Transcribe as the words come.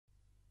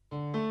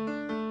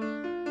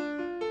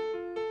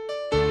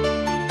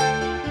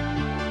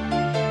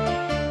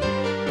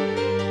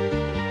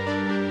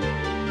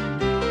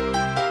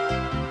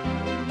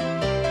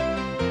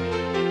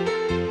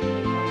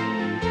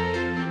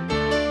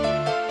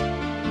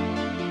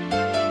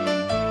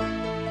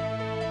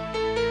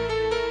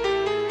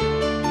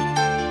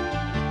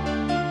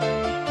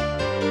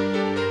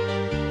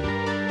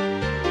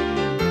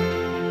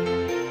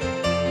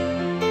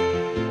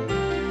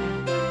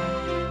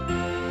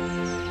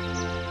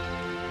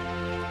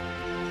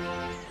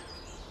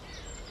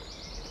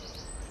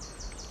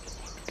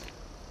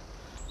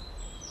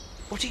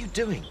What are you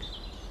doing?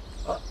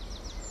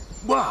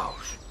 Wow,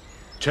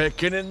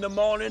 taking in the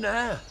morning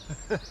air.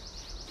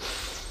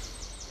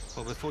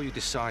 Well, before you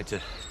decide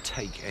to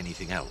take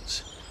anything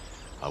else,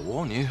 I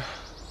warn you,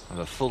 I have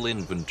a full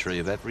inventory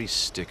of every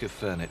stick of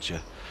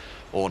furniture,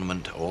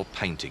 ornament or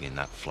painting in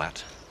that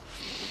flat.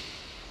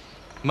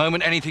 The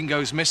moment anything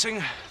goes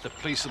missing, the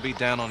police will be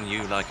down on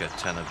you like a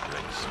ton of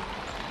bricks.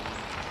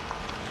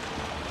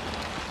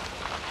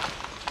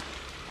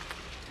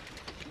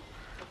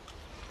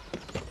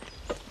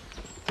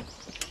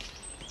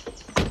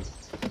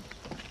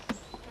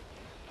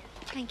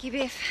 Thank you,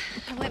 Biff.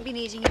 I won't be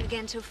needing you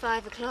again till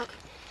 5 o'clock.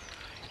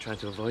 You trying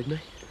to avoid me?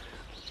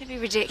 Don't be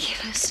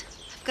ridiculous.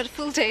 I've got a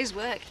full day's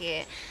work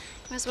here.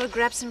 Might as well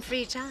grab some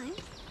free time.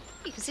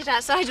 You can sit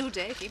outside all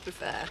day if you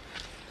prefer.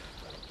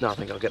 No, I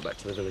think I'll get back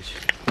to the village.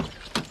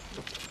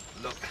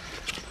 Look,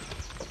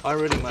 I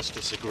really must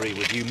disagree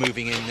with you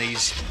moving in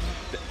these...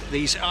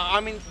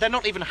 I mean, they're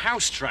not even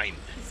house trained.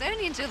 It's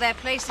only until their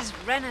place is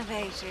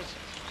renovated.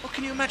 Well,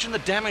 can you imagine the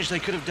damage they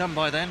could have done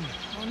by then?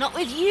 Well, not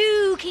with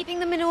you keeping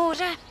them in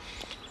order.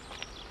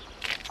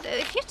 So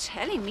if you're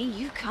telling me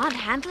you can't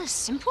handle a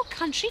simple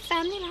country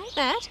family like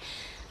that,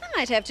 I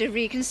might have to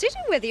reconsider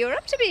whether you're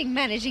up to being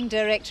managing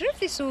director of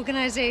this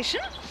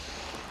organisation.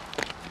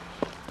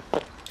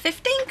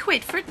 15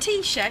 quid for a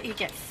T-shirt. You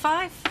get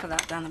 5 for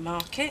that down the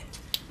market.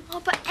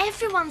 Oh, but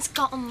everyone's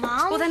got 'em,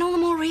 Mum. Well, then all the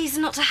more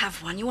reason not to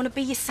have one. You want to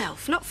be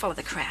yourself, not follow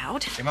the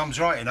crowd. Your mum's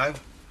right, you know.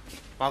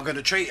 I'm going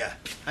to treat her,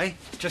 eh?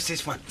 Just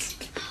this once.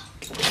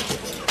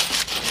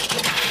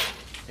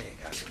 There you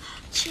go.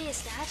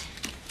 Cheers, Dad.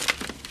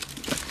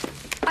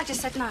 I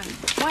just said no.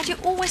 Why do you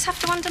always have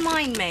to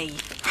undermine me?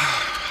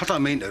 I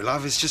don't mean to,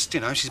 love. It's just, you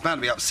know, she's bound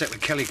to be upset with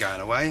Kelly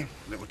going away.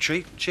 A little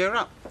treat, cheer her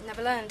up.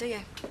 Never learn, do you?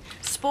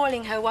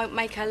 Spoiling her won't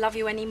make her love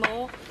you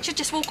anymore. She'll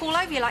just walk all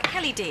over you like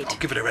Kelly did. Oh,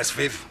 give it a rest,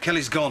 Viv.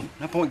 Kelly's gone.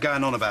 No point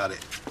going on about it.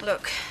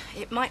 Look,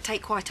 it might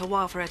take quite a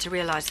while for her to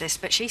realise this,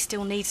 but she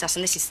still needs us,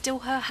 and this is still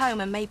her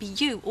home, and maybe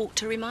you ought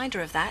to remind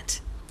her of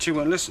that. She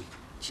won't listen.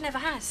 She never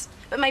has.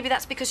 But maybe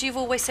that's because you've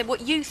always said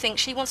what you think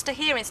she wants to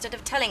hear instead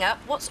of telling her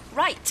what's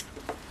right.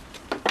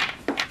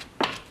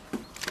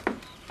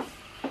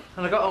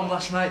 And I got home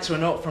last night to a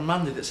note from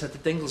Mandy that said the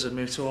Dingles had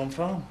moved to Home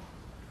Farm.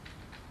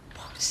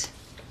 What?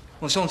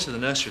 Well, it's only to the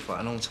nursery flat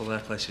and not until their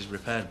place is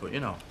repaired, but you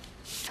know.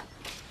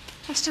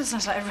 That still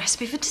sounds like a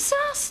recipe for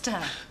disaster.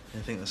 I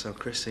think that's how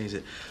Chris sees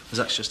it. Was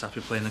Zach's just happy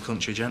playing the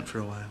country gent for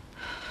a while.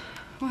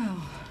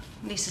 Well,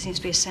 Lisa seems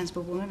to be a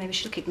sensible woman. Maybe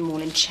she'll keep them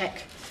all in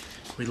check.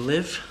 We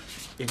live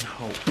in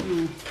hope.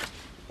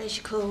 There's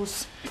your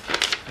calls.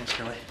 Thanks,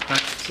 Kelly. Right,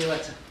 see you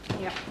later.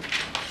 Yep.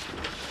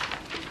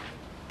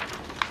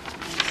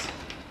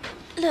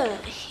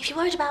 Look, if you're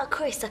worried about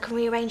Chris, I can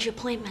rearrange your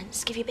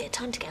appointments. Give you a bit of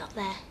time to get up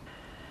there.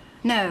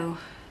 No,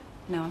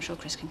 I'm sure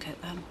Chris can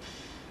cope.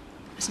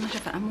 As a matter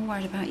of fact, I'm more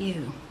worried about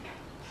you.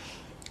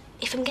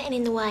 If I'm getting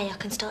in the way, I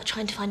can start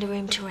trying to find a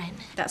room to rent.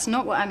 That's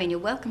not what I mean. You're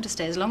welcome to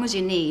stay as long as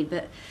you need,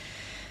 but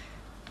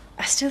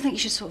I still think you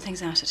should sort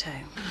things out at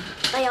home.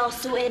 They are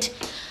sorted.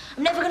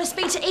 I'm never going to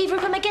speak to either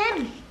of them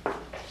again.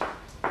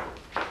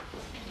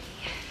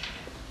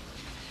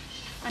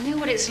 I knew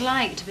what it's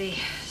like to be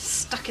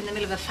stuck in the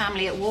middle of a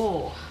family at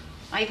war.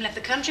 I even left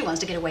the country once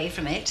to get away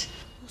from it.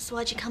 So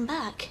why'd you come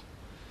back?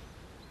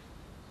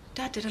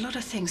 Dad did a lot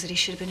of things that he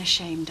should have been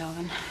ashamed of,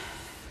 and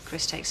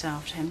Chris takes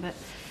after him, but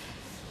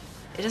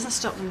it doesn't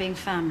stop them being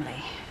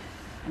family,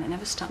 and it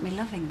never stopped me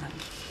loving them.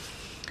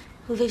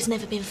 Well, Viv's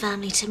never been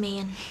family to me,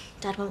 and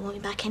Dad won't want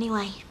me back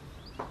anyway.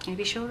 Can you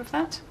be sure of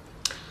that?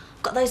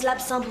 I've got those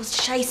lab samples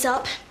to chase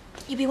up.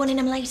 You'll be wanting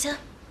them later?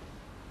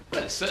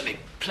 Well, there's certainly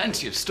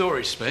plenty of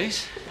storage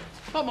space.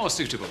 Far more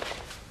suitable.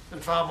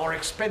 And far more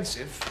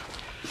expensive.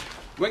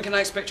 When can I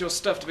expect your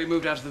stuff to be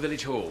moved out of the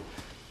village hall?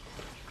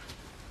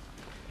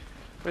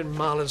 When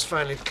Marlon's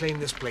finally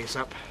cleaned this place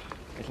up.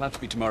 It'll have to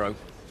be tomorrow.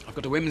 I've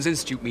got a Women's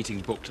Institute meeting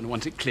booked and I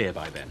want it clear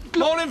by then.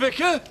 Morning,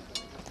 Vicar.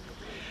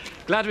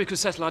 Glad we could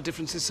settle our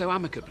differences so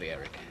amicably,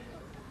 Eric.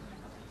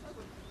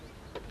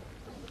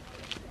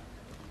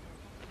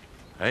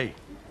 Hey,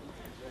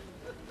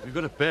 we've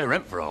got to pay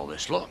rent for all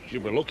this lot.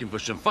 You'll be looking for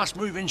some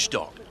fast-moving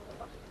stock.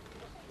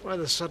 Why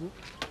the sudden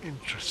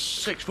interest?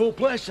 6 full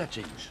place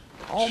settings,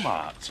 all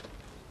marked.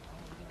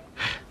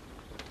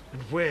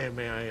 And where,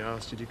 may I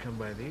ask, did you come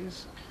by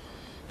these?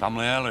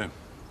 Family heirloom.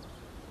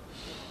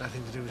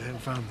 Nothing to do with Home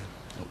Farm,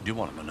 then? Look, do you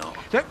want them or not?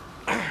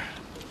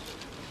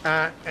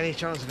 No. Any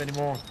chance of any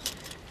more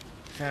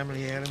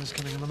family heirlooms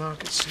coming on the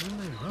market soon,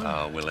 though?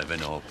 Huh? Oh, we live in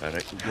hope,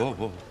 Eric.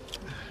 Whoa.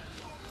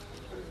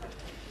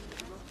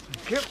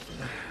 Thank you.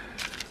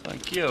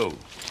 Thank you.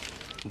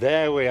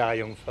 There we are,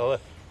 young fella.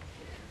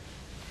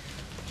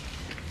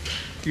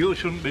 You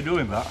shouldn't be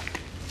doing that.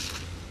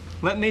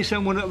 Let me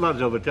send one of the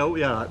lads over to help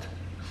you out.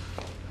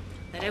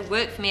 They don't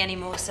work for me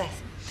anymore,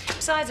 Seth.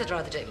 Besides, I'd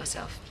rather do it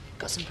myself.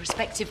 Got some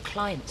prospective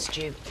clients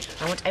due.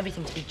 I want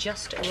everything to be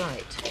just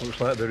right.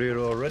 Looks like they're here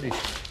already.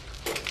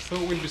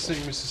 Thought we'd be seeing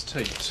Mrs.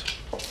 Tate.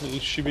 Will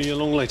she be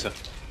along later?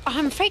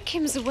 I'm afraid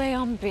Kim's away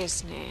on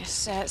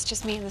business. It's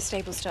just me and the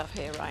stable staff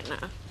here right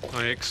now.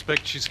 I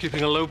expect she's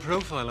keeping a low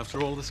profile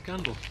after all the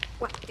scandal.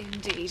 Well,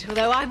 indeed.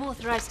 Although I'm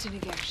authorised to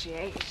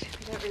negotiate.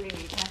 We don't really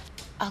need her.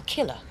 I'll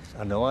kill her.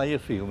 I know how you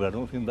feel, but I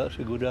don't think that's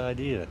a good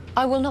idea.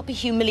 I will not be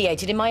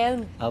humiliated in my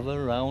own... Have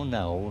her round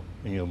now,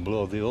 and you'll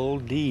blow the whole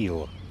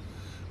deal.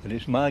 And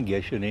it's my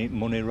guess you need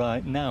money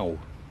right now.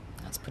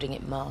 That's putting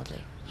it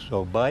mildly.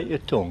 So bite your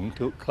tongue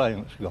till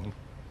client's gone.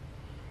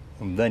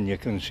 And then you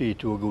can see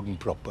to a good and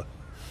proper.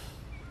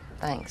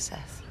 Thanks,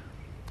 Seth.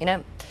 You know,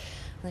 when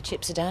the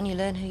chips are down, you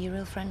learn who your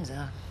real friends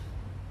are.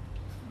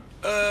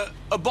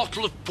 A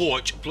bottle of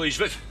port, please,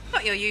 Viv.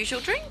 Not your usual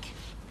drink.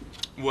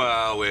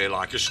 Well, we're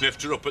like a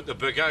snifter up at the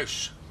big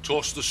house.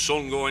 Toss the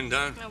sun going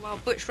down. Oh, well,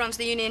 Butch runs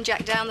the Union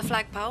Jack down the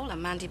flagpole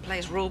and Mandy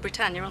plays Royal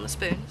Britannia on the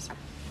spoons.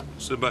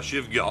 It's the best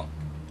you've got.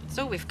 That's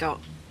all we've got.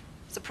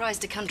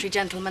 Surprised a country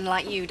gentleman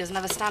like you doesn't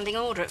have a standing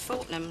order at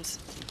Fortnum's.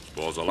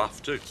 Suppose I'll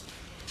have to.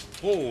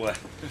 Oh,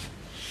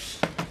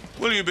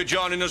 will you be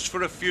joining us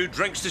for a few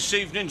drinks this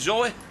evening,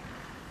 Zoe?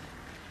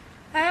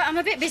 I'm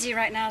a bit busy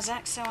right now,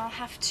 Zach, so I'll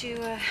have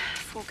to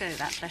forego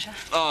that pleasure.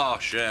 Oh,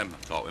 shame.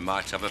 I thought we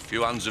might have a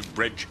few hands of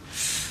bridge.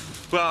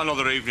 Well,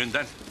 another evening,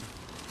 then.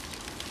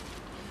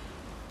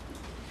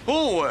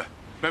 Oh,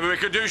 maybe we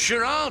could do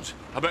charades.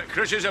 I bet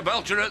Chris is a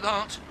belter at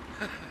that.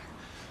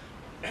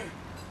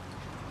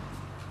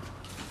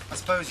 I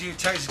suppose you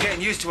takes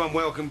getting used to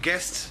unwelcome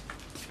guests.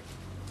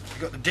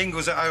 You've got the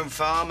Dingles at home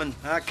farm and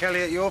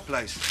Kelly at your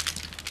place.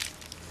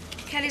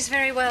 Kelly's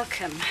very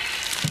welcome.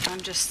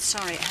 I'm just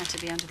sorry it had to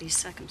be under these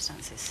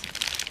circumstances.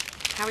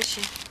 How is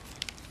she?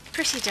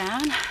 Pretty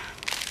down.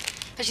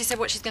 Has she said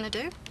what she's going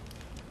to do?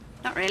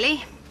 Not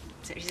really.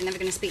 So she's never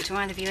going to speak to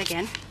either of you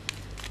again.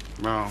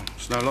 Well,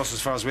 it's no loss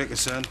as far as we're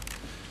concerned.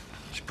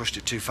 She pushed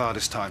it too far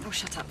this time. Oh,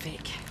 shut up,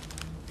 Vic.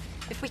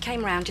 If we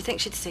came round, do you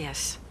think she'd see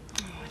us?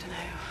 Oh, I don't know.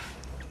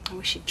 I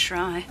wish she'd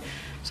try.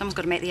 Someone's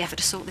got to make the effort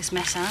to sort this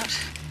mess out.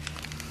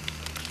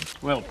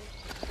 Well,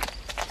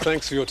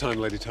 thanks for your time,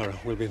 Lady Tara.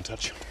 We'll be in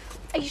touch.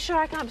 Are you sure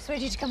I can't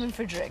persuade you to come in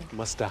for a drink?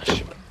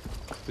 Mustache.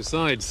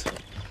 Besides,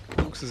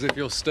 looks as if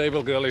your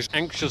stable girl is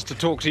anxious to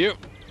talk to you.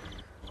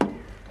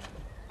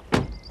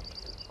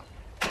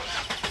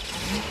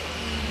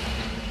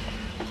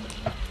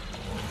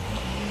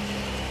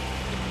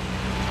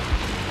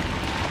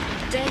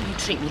 Dare you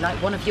treat me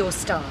like one of your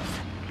staff?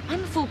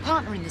 I'm a full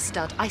partner in the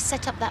stud. I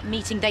set up that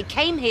meeting. They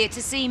came here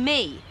to see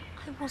me.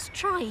 I was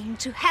trying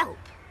to help.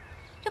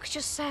 Look at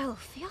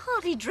yourself. You're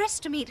hardly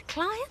dressed to meet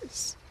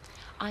clients.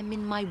 I'm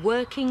in my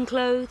working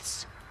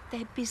clothes.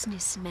 They're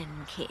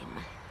businessmen, Kim.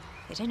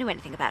 They don't know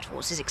anything about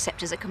horses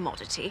except as a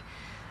commodity.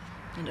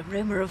 And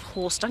aroma of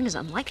horse dung is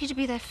unlikely to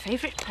be their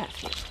favourite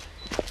perfume.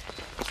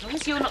 As long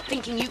as you're not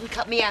thinking you can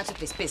cut me out of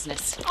this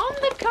business. On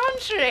the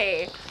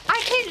contrary,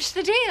 I clinched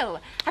the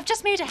deal. I've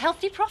just made a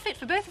healthy profit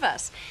for both of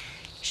us.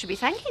 You should be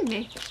thanking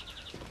me.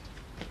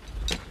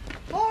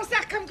 Oh,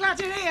 Zach, I'm glad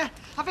you're here.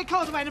 I've been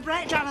called away in a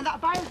breakdown and that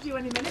buyer's due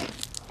any minute.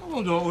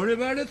 Oh, don't worry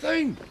about a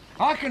thing.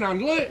 I can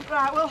handle it.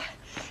 Right, well,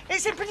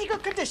 it's in pretty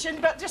good condition,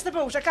 but just the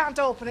boot, I can't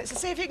open it, so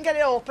see if you can get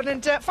it open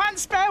and find the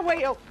spare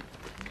wheel.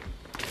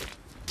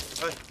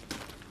 Hey.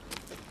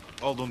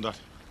 All done, Dad.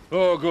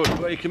 Oh, good.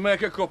 Well, you can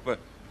make a cuppa.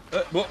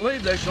 But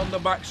leave this on the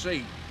back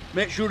seat.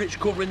 Make sure it's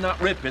covering that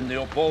rip in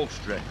the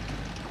upholstery.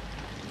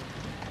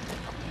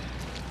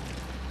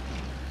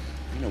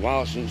 Been a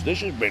while since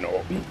this has been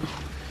opened.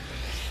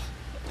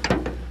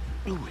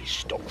 Ooh, it's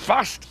stuck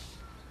fast.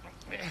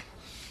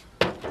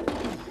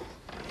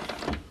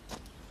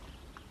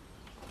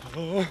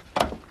 Oh.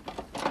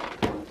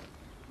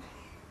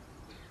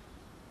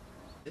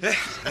 Yeah,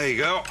 there you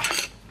go.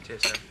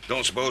 Cheers, sir.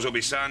 Don't suppose there'll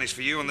be signage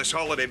for you on this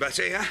holiday,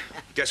 Betty, yeah?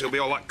 Guess it'll be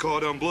all that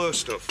cordon bleu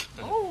stuff.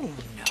 Oh,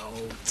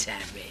 no,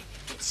 Terry.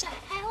 It's a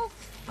health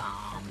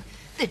farm.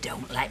 They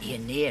don't let you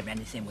near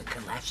anything with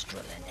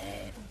cholesterol in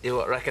it. You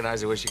won't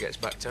recognise her when she gets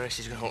back, Terry.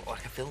 She's going to look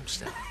like a film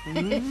star.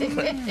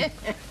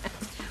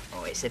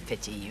 Oh, it's a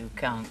pity you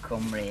can't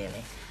come,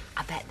 really.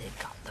 I bet they've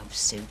got those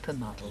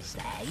supermodels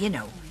there, you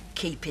know,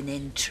 keeping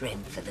in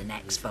trim for the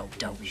next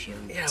photo shoot.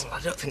 Yeah, well, I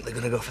don't think they're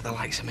going to go for the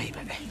likes of me,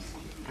 Betty.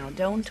 Now,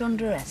 don't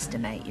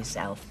underestimate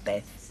yourself,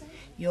 Biff.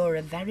 You're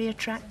a very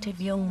attractive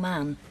young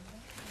man.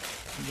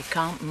 And you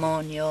can't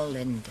mourn your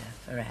Linda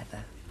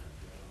forever.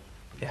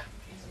 Yeah,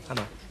 I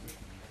know.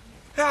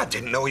 I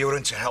didn't know you were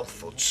into health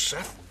foods,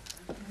 Seth.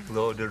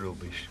 Load of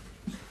rubbish.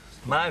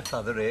 My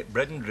father ate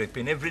bread and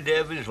dripping every day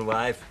of his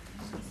life.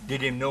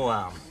 Did him no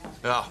harm.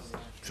 Yeah,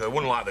 so it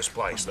wouldn't like this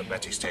place that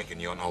Betty's taking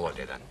you on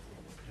holiday, then?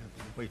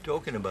 What are you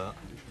talking about?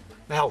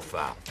 The health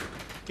farm.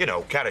 You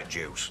know, carrot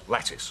juice,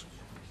 lettuce,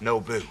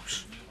 no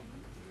booze.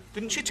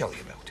 Didn't she tell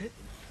you about it?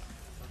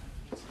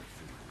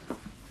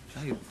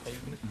 Hey,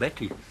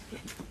 Betty,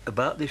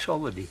 about this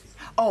holiday.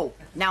 Oh,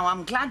 now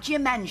I'm glad you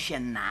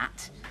mentioned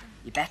that.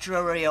 You better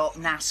hurry up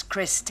and ask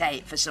Chris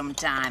Tate for some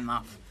time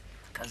off,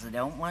 because I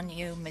don't want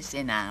you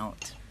missing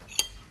out.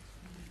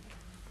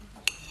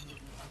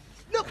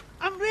 No, Look,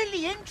 I'm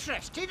really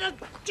interested. I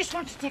just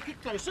want to take a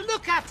closer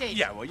look at it.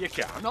 Yeah, well, you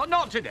can.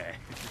 Not today.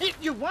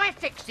 Your wife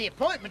fixed the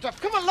appointment. I've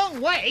come a long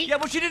way. Yeah,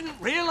 but you didn't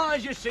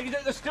realise, you see,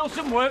 that there's still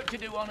some work to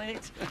do on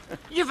it.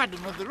 You've had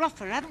another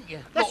offer, haven't you?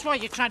 That's why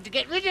you're trying to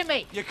get rid of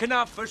me. You can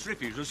have first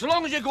refusal, so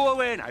long as you go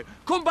away now.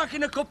 Come back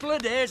in a couple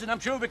of days and I'm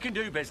sure we can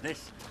do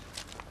business.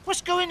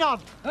 What's going on?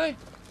 Hey,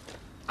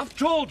 I've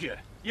told you,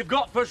 you've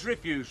got first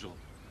refusal.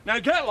 Now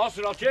get lost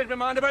or I'll change my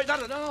mind about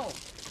that at all.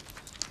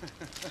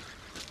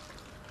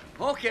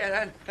 OK,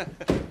 then.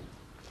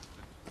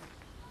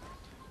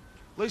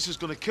 Lisa's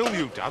going to kill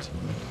you, Dad.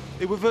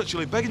 He was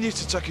virtually begging you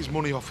to take his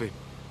money off him.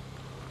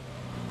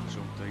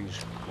 Some things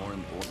more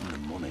important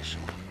than money,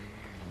 son.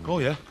 Oh,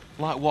 yeah?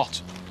 Like what?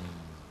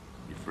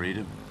 Your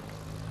freedom.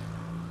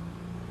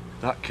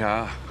 That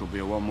car could be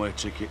a one-way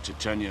ticket to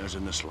 10 years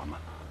in the slammer.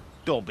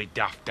 Don't be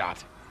daft, Dad.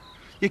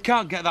 You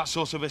can't get that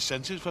sort of a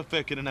sentence for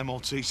faking an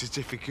MOT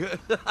certificate.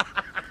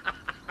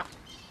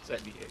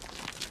 Said you. It's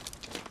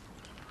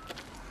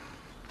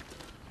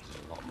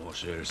a lot more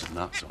serious than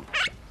that, son.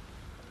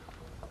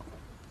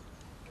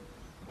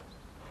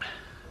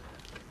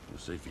 You'll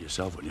see for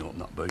yourself when you open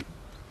that boot.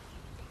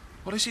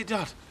 What is it,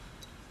 Dad?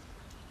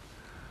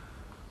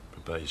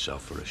 Prepare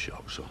yourself for a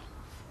shock, son.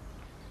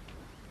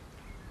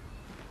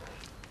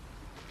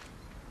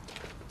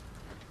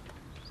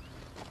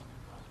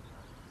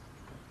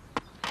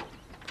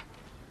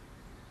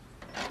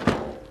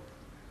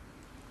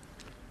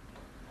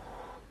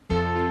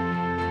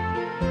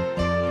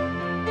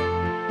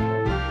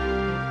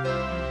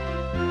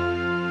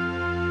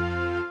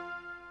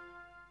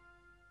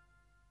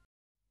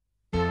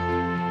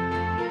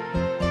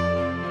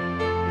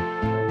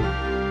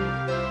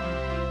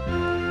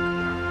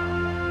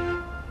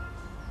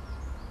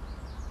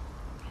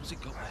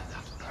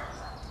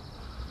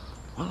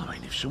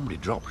 If somebody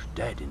drops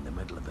dead in the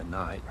middle of the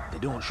night, they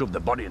don't shove the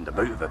body in the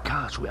boot of a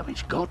car, so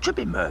it's got to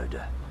be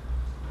murder.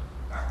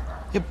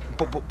 Yeah,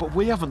 but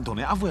we haven't done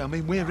it, have we? I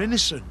mean, we're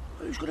innocent.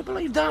 Who's going to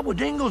believe that? We're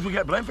Dingles, we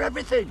get blamed for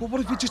everything. Well,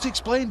 what if we just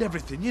explained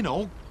everything, you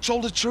know,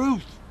 told the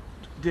truth?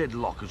 They'd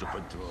lock us up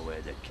and throw away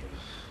the key.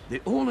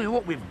 The only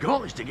hope we've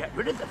got is to get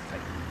rid of the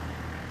thing.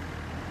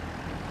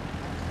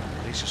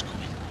 Lisa's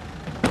coming.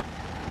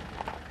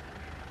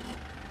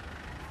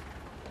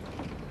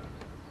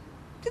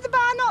 Did the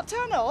bar not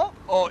turn up?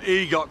 Oh,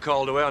 he got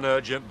called away on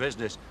urgent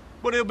business.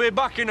 But he'll be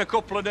back in a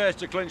couple of days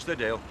to clinch the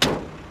deal.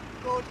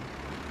 Good.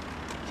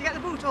 Did you get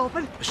the boot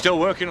open? Still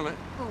working on it.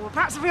 Oh, well,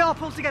 perhaps if we all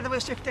pull together, we'll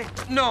shift it.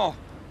 No.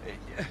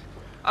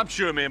 I'm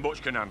sure me and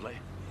Butch can handle it.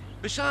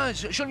 Besides,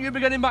 shouldn't you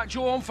be getting back to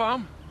your own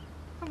farm?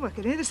 I'm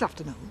working here this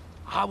afternoon.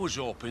 I was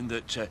hoping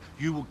that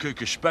you would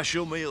cook a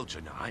special meal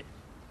tonight.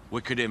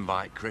 We could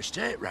invite Chris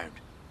Tate round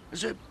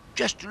as a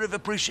gesture of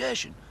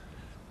appreciation.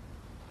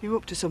 You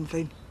up to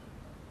something?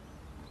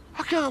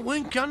 I can't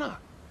win, can I?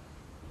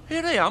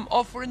 Here I am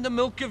offering the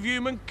milk of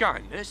human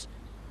kindness,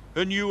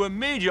 and you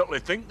immediately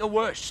think the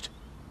worst.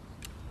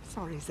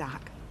 Sorry,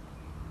 Zach.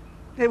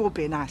 It would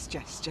be a nice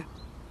gesture.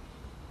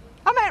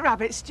 I make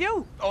rabbit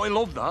stew. Oh, I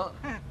love that.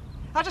 Yeah.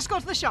 I'll just go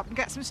to the shop and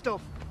get some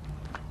stuff.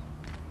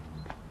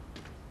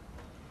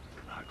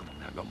 Right, come on,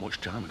 I haven't got much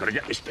time. I've got to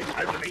get this thing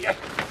out of here.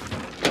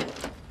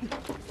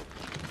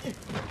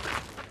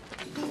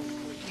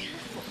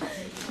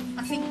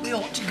 I think we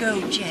ought to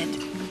go, Jed.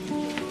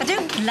 I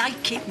don't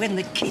like it when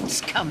the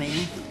kids come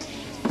in.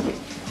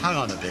 Hang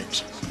on a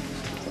bit.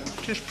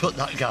 Just put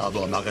that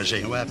Garbo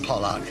magazine where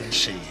Pollard can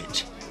see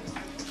it.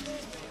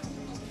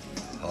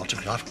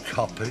 Autographed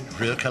copy,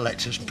 real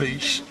collector's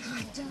piece.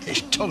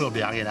 His tongue will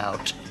be hanging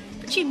out.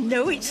 But you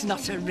know it's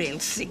not a real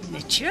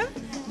signature.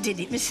 Did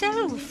it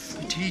myself.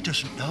 But he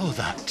doesn't know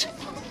that.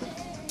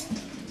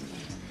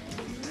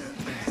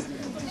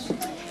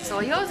 It's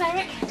all yours,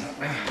 Eric.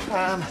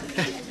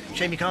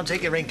 Shame you can't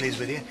take your Wrinklies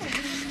with you.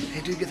 They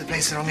do give the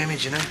place the wrong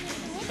image, you know.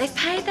 They've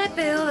paid their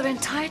bill. They're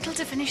entitled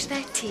to finish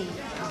their tea.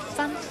 Have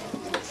fun.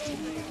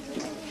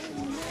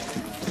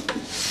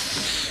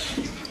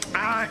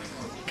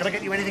 Can I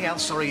get you anything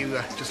else, or are you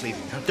just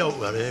leaving? Huh? Don't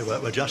worry,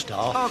 we're just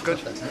off. Oh, good.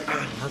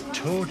 I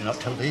told you not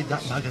to leave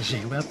that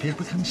magazine where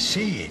people can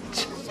see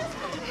it.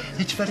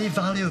 It's very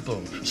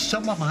valuable.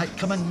 Someone might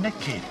come and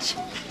nick it.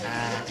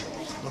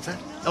 What's that?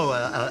 Oh,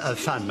 a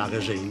fan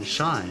magazine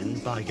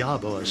signed by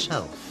Garbo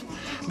herself.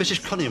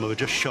 Mrs. Cunningham was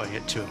just showing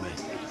it to me.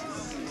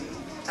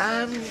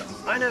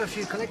 I know a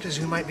few collectors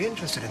who might be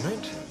interested in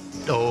that.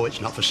 Oh, it's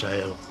not for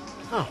sale.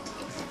 Oh.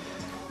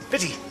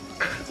 Pity.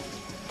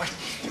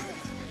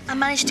 I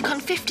managed to con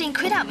 15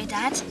 quid out me,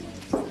 Dad.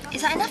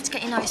 Is that enough to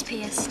get your nose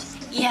pierced?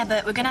 Yeah,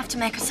 but we're going to have to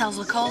make ourselves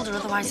look older,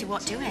 otherwise he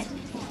won't do it.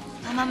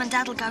 My Mum and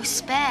Dad will go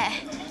spare.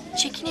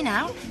 Chickening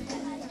out.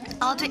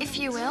 I'll do it if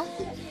you will.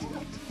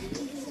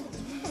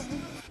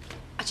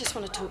 I just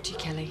want to talk to you,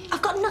 Kelly.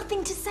 I've got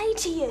nothing to say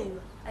to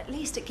you. At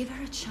least give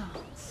her a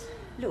chance.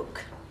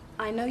 Look,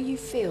 I know you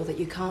feel that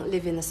you can't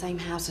live in the same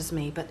house as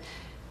me, but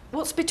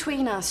what's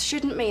between us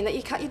shouldn't mean that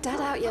you cut your dad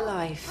out of your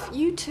life.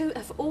 You two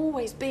have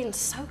always been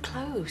so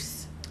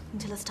close.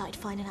 Until I started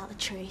finding out the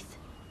truth.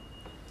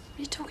 What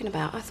are you talking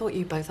about? I thought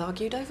you both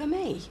argued over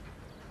me.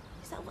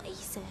 Is that what he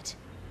said?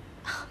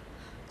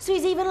 So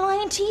he's even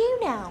lying to you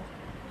now?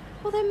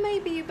 Well, then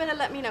maybe you better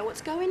let me know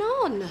what's going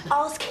on.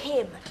 Ask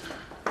him.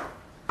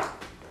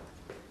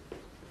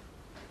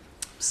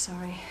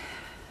 Sorry.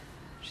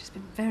 She's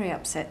been very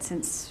upset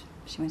since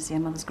she went to see her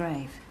mother's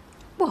grave.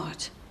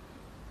 What?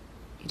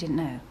 You didn't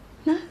know?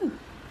 No.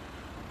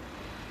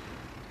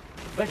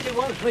 Betty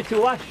wants me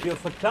to ask you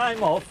for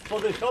time off for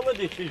this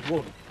holiday she's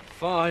won.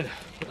 Fine.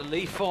 Put the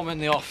leave form in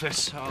the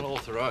office. I'll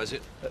authorise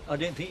it. I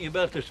didn't think you'd be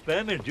able to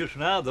spare me just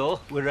now,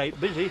 though. We're right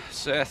busy.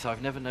 Seth,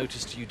 I've never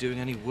noticed you doing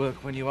any work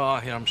when you are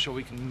here. I'm sure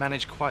we can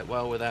manage quite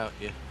well without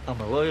you.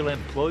 I'm a loyal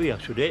employee. I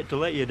should hate to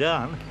let you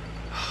down.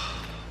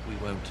 We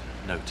won't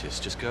notice.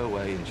 Just go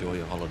away, enjoy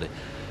your holiday.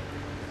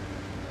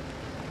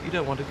 You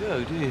don't want to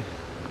go, do you?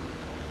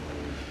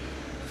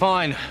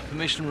 Fine.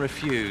 Permission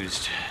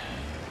refused.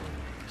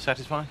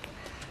 Satisfied?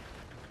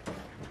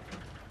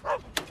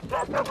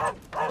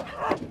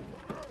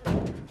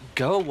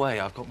 Go away.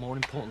 I've got more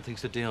important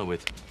things to deal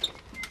with.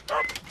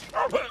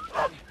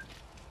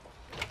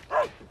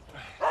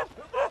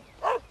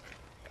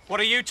 What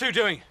are you two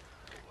doing?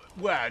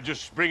 We're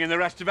just bringing the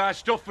rest of our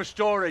stuff for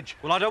storage.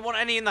 Well, I don't want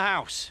any in the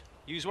house.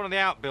 Use one of the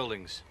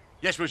outbuildings.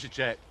 Yes, Mr.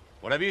 Tate.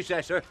 Whatever you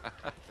say, sir.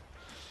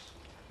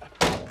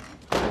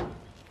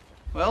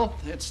 Well,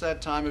 it's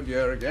that time of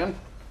year again.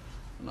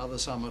 Another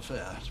summer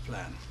fair to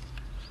plan.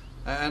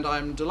 And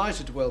I'm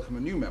delighted to welcome a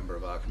new member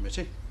of our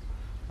committee.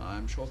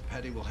 I'm sure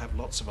Paddy will have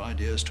lots of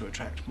ideas to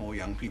attract more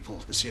young people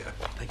this year.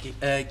 Thank you.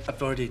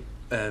 I've already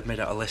made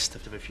out a list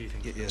of a few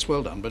things. Yes,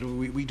 well done, but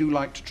we do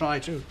like to try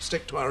to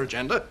stick to our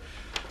agenda.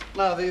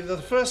 Now, the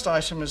first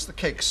item is the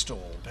cake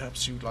stall.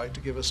 Perhaps you'd like to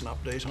give us an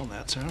update on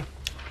that, Sarah?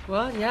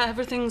 Well, yeah,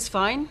 everything's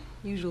fine.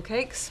 Usual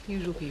cakes,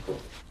 usual people.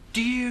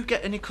 Do you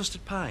get any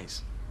custard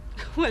pies?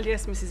 Well,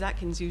 yes, Mrs.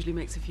 Atkins usually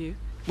makes a few.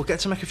 We'll get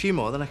to make a few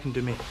more, then I can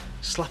do me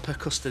slapper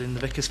custard in the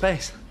vicar's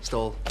space.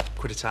 Stall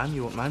 £1 a time,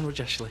 you won't mind, would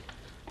you, Ashley?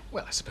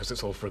 Well, I suppose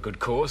it's all for a good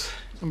cause.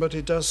 But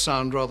it does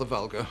sound rather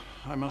vulgar.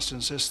 I must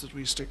insist that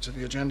we stick to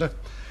the agenda.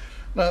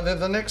 Now,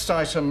 the next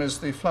item is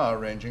the flower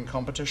arranging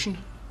competition.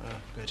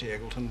 Betty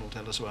Eggleton will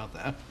tell us about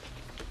that.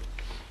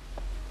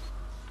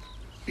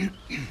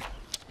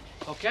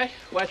 OK,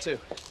 where to?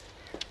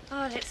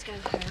 Oh, let's go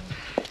home.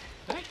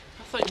 Hey,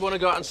 I thought you'd want to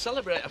go out and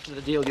celebrate after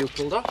the deal you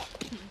pulled off.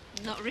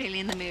 Not really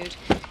in the mood.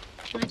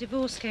 My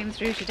divorce came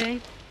through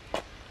today.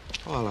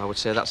 Well, I would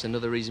say that's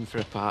another reason for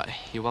a party.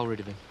 You're well rid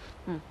of him.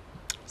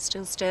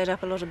 Still stirred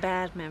up a lot of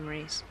bad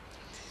memories.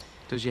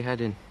 Does your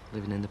head in,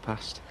 living in the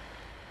past?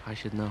 I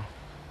should know.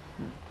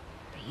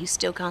 But you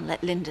still can't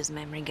let Linda's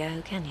memory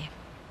go, can you?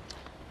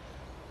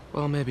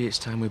 Well, maybe it's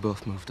time we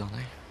both moved on,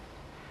 eh?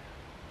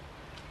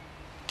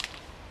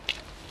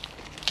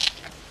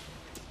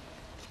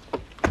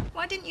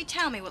 Why didn't you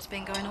tell me what's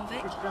been going on,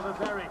 Vic?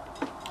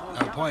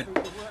 No point.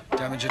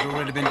 Damage had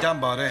already been done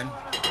by then.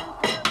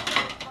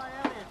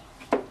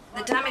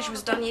 The damage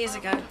was done years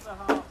ago.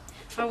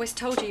 I always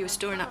told you you were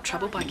storing up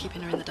trouble by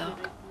keeping her in the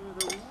dark.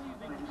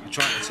 You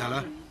tried to tell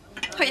her.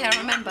 Oh, yeah, I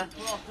remember.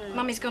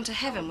 Mummy's gone to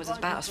heaven was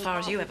about as far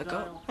as you ever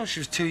got. Well, she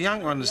was too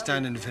young to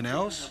understand anything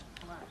else.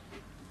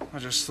 I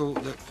just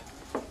thought that,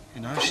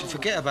 you know, she'd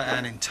forget about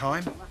Anne in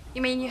time.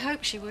 You mean you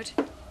hoped she would?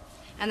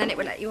 And then it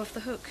would let you off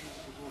the hook?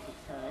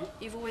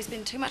 You've always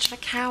been too much of a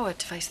coward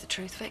to face the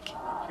truth, Vic.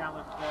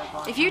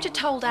 If you'd have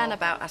told Anne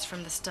about us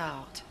from the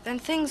start, then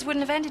things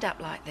wouldn't have ended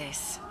up like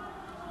this.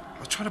 I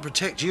was trying to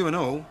protect you and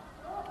all.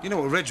 You know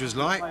what Reg was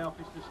like.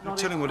 I'll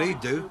tell him what he'd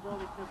do.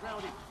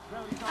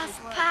 I've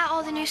put out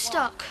all the new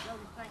stock.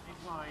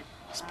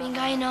 What's been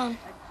going on?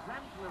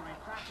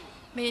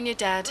 Me and your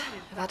dad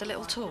have had a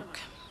little talk.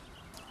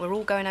 We're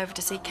all going over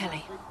to see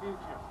Kelly.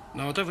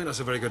 No, I don't think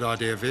that's a very good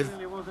idea, Viv.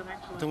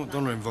 I don't want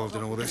Donna involved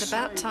in all this. It's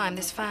about time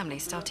this family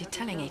started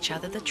telling each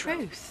other the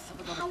truth.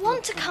 I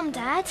want to come,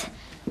 Dad.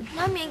 I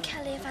know me and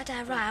Kelly have had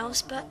our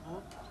rows, but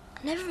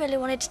I never really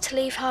wanted to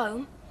leave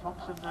home.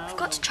 I've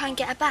got to try and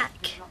get her back.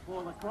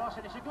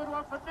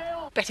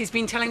 Betty's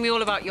been telling me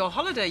all about your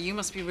holiday. You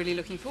must be really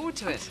looking forward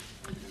to it.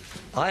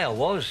 I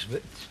was,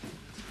 but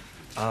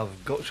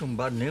I've got some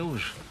bad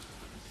news.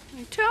 What are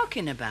you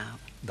talking about?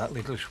 That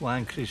little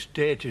swine Chris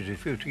Tate has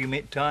refused to give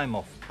me time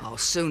off. I'll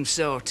soon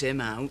sort him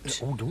out.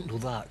 Oh, don't do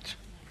that.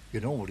 You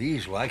know what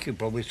he's like, he'll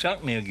probably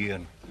sack me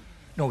again.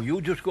 No,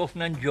 you just go off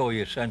and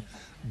enjoy us, and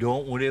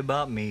don't worry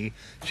about me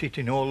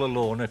sitting all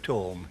alone at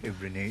home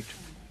every night.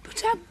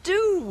 But I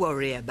do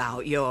worry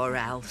about your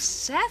health,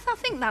 Seth. I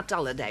think that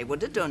holiday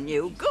would have done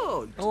you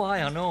good. Oh,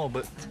 I know,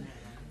 but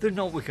there's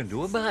naught we can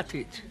do about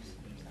it.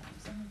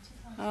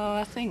 Oh,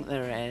 I think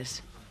there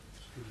is.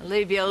 I'll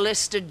leave you a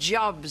list of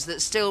jobs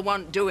that still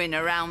want doing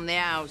around the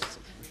house.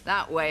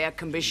 That way I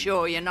can be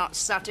sure you're not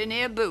sat in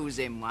here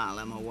boozing while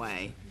I'm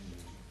away.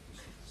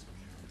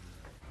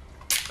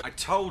 I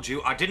told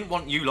you I didn't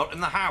want you lot in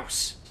the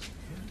house.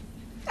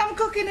 I'm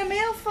cooking a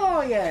meal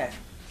for you.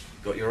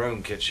 Got your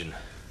own kitchen.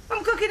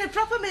 I'm cooking a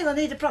proper meal. I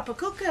need a proper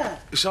cooker.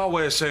 It's our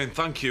way of saying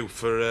thank you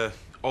for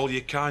all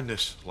your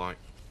kindness, like.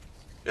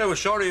 Yeah, we're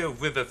sorry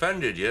if we've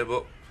offended you,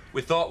 but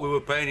we thought we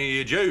were paying you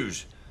your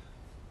dues.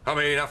 I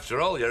mean,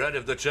 after all, you're head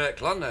of the Turk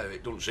clan now.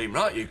 It doesn't seem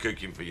right you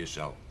cooking for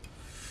yourself.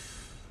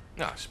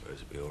 I suppose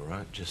it'd be all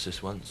right, just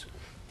this once.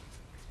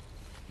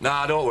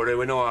 Nah, don't worry,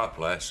 we know our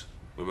place.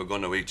 We were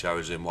going to eat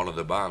ours in one of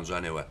the barns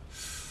anyway.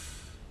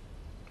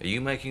 Are you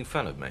making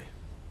fun of me?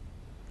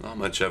 I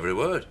meant every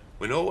word.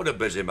 We know what a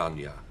busy man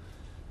you are.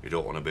 You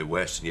don't want to be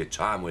wasting your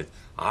time with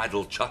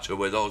idle chatter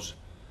with us.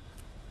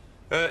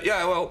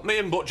 Yeah, well, me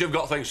and Butch have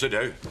got things to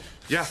do.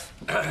 Yeah.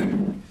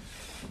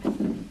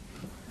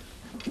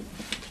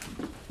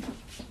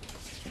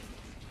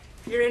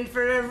 You're in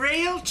for a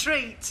real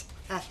treat.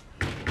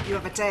 You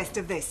have a taste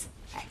of this.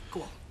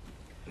 Go on.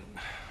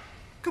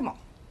 Come on.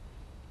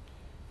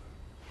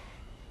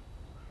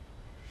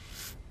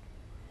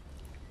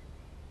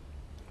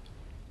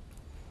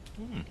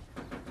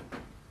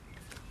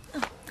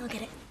 Oh, I'll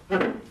get it.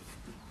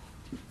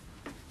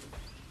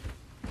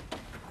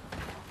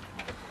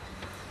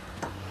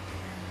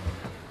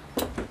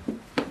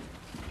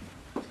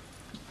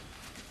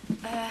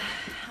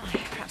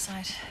 Perhaps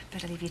I'd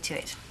better leave you to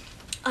it.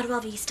 I'd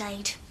rather you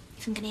stayed.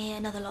 If I'm going to hear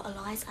another lot of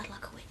lies, I'd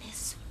like a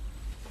witness.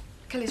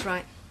 Kelly's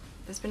right.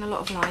 There's been a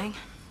lot of lying.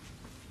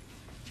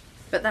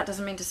 But that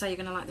doesn't mean to say you're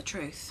going to like the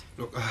truth.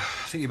 Look, I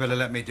think you better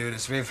let me do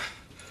this, Viv.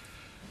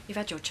 You've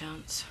had your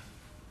chance.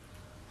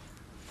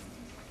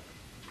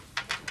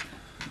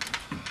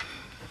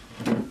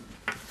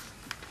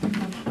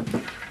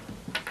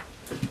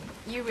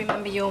 You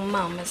remember your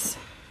mum as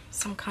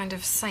some kind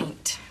of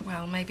saint.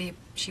 Well, maybe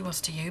she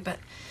was to you, but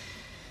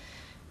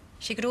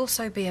she could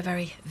also be a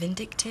very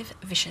vindictive,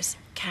 vicious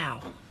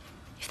cow.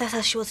 If that's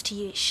how she was to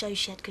you, it shows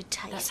she had good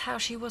taste. That's how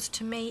she was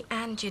to me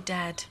and your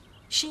dad.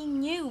 She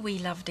knew we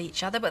loved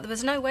each other, but there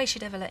was no way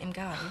she'd ever let him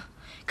go.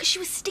 Because she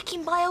was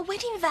sticking by her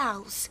wedding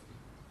vows.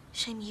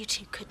 Shame you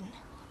two couldn't.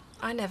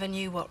 I never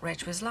knew what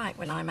Reg was like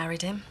when I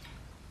married him.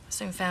 I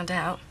soon found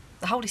out.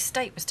 The whole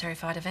estate was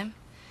terrified of him.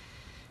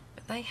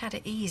 But they had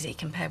it easy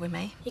compared with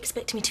me. You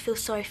expect me to feel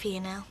sorry for you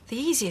now? The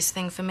easiest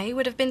thing for me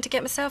would have been to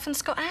get myself and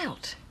Scott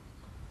out.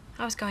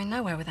 I was going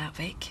nowhere without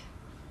Vic.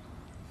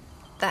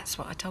 That's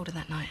what I told her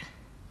that night.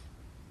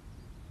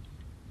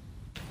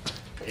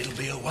 It'll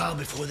be a while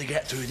before they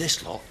get through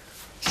this lot,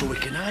 so we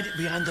can hide it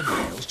behind the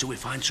bales till we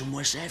find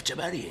somewhere safe to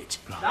bury it.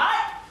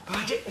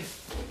 Right.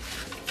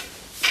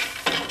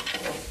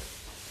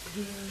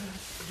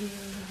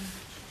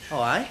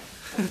 Oh, aye?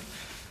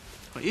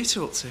 What are you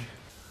two up to?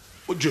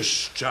 We're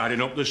just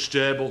tidying up the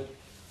stable.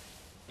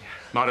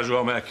 Might as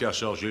well make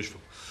ourselves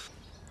useful.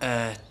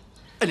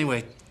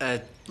 Anyway,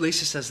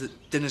 Lisa says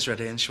that dinner's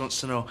ready and she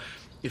wants to know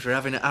if you're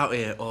having it out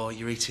here or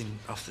you're eating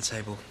off the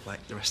table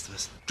like the rest of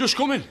us. Just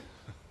come in.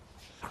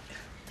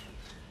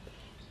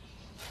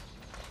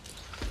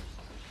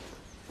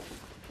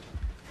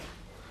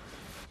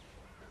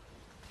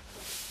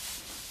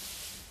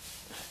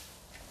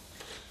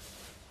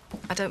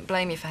 I don't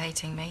blame you for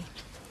hating me,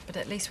 but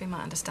at least we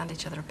might understand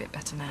each other a bit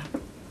better now.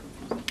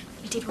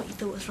 You did what you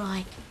thought was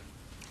right.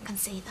 I can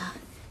see that.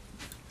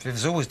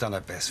 Viv's always done her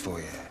best for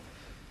you.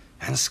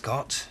 And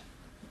Scott,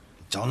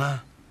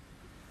 Donna.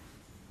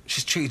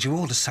 She's treated you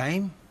all the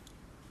same.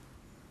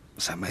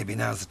 So maybe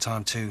now's the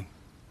time to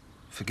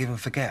forgive and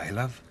forget, eh,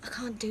 love? I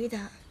can't do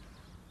that.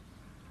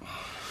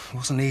 It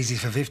wasn't easy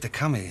for Viv to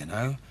come here, you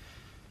know.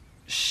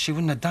 She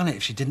wouldn't have done it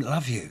if she didn't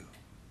love you.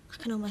 I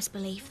can almost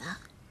believe that.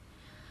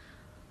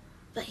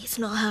 But it's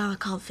not her I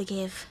can't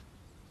forgive.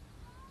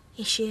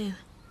 It's you.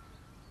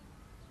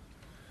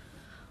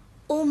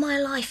 All my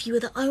life, you were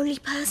the only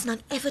person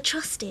I've ever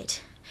trusted.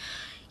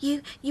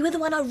 You were the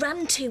one I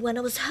ran to when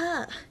I was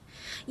hurt.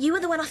 You were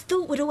the one I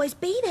thought would always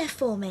be there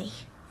for me.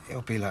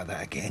 It'll be like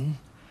that again.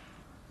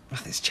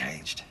 Nothing's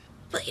changed.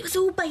 But it was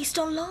all based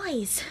on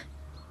lies.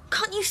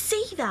 Can't you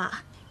see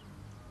that?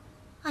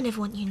 I never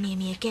want you near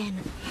me again.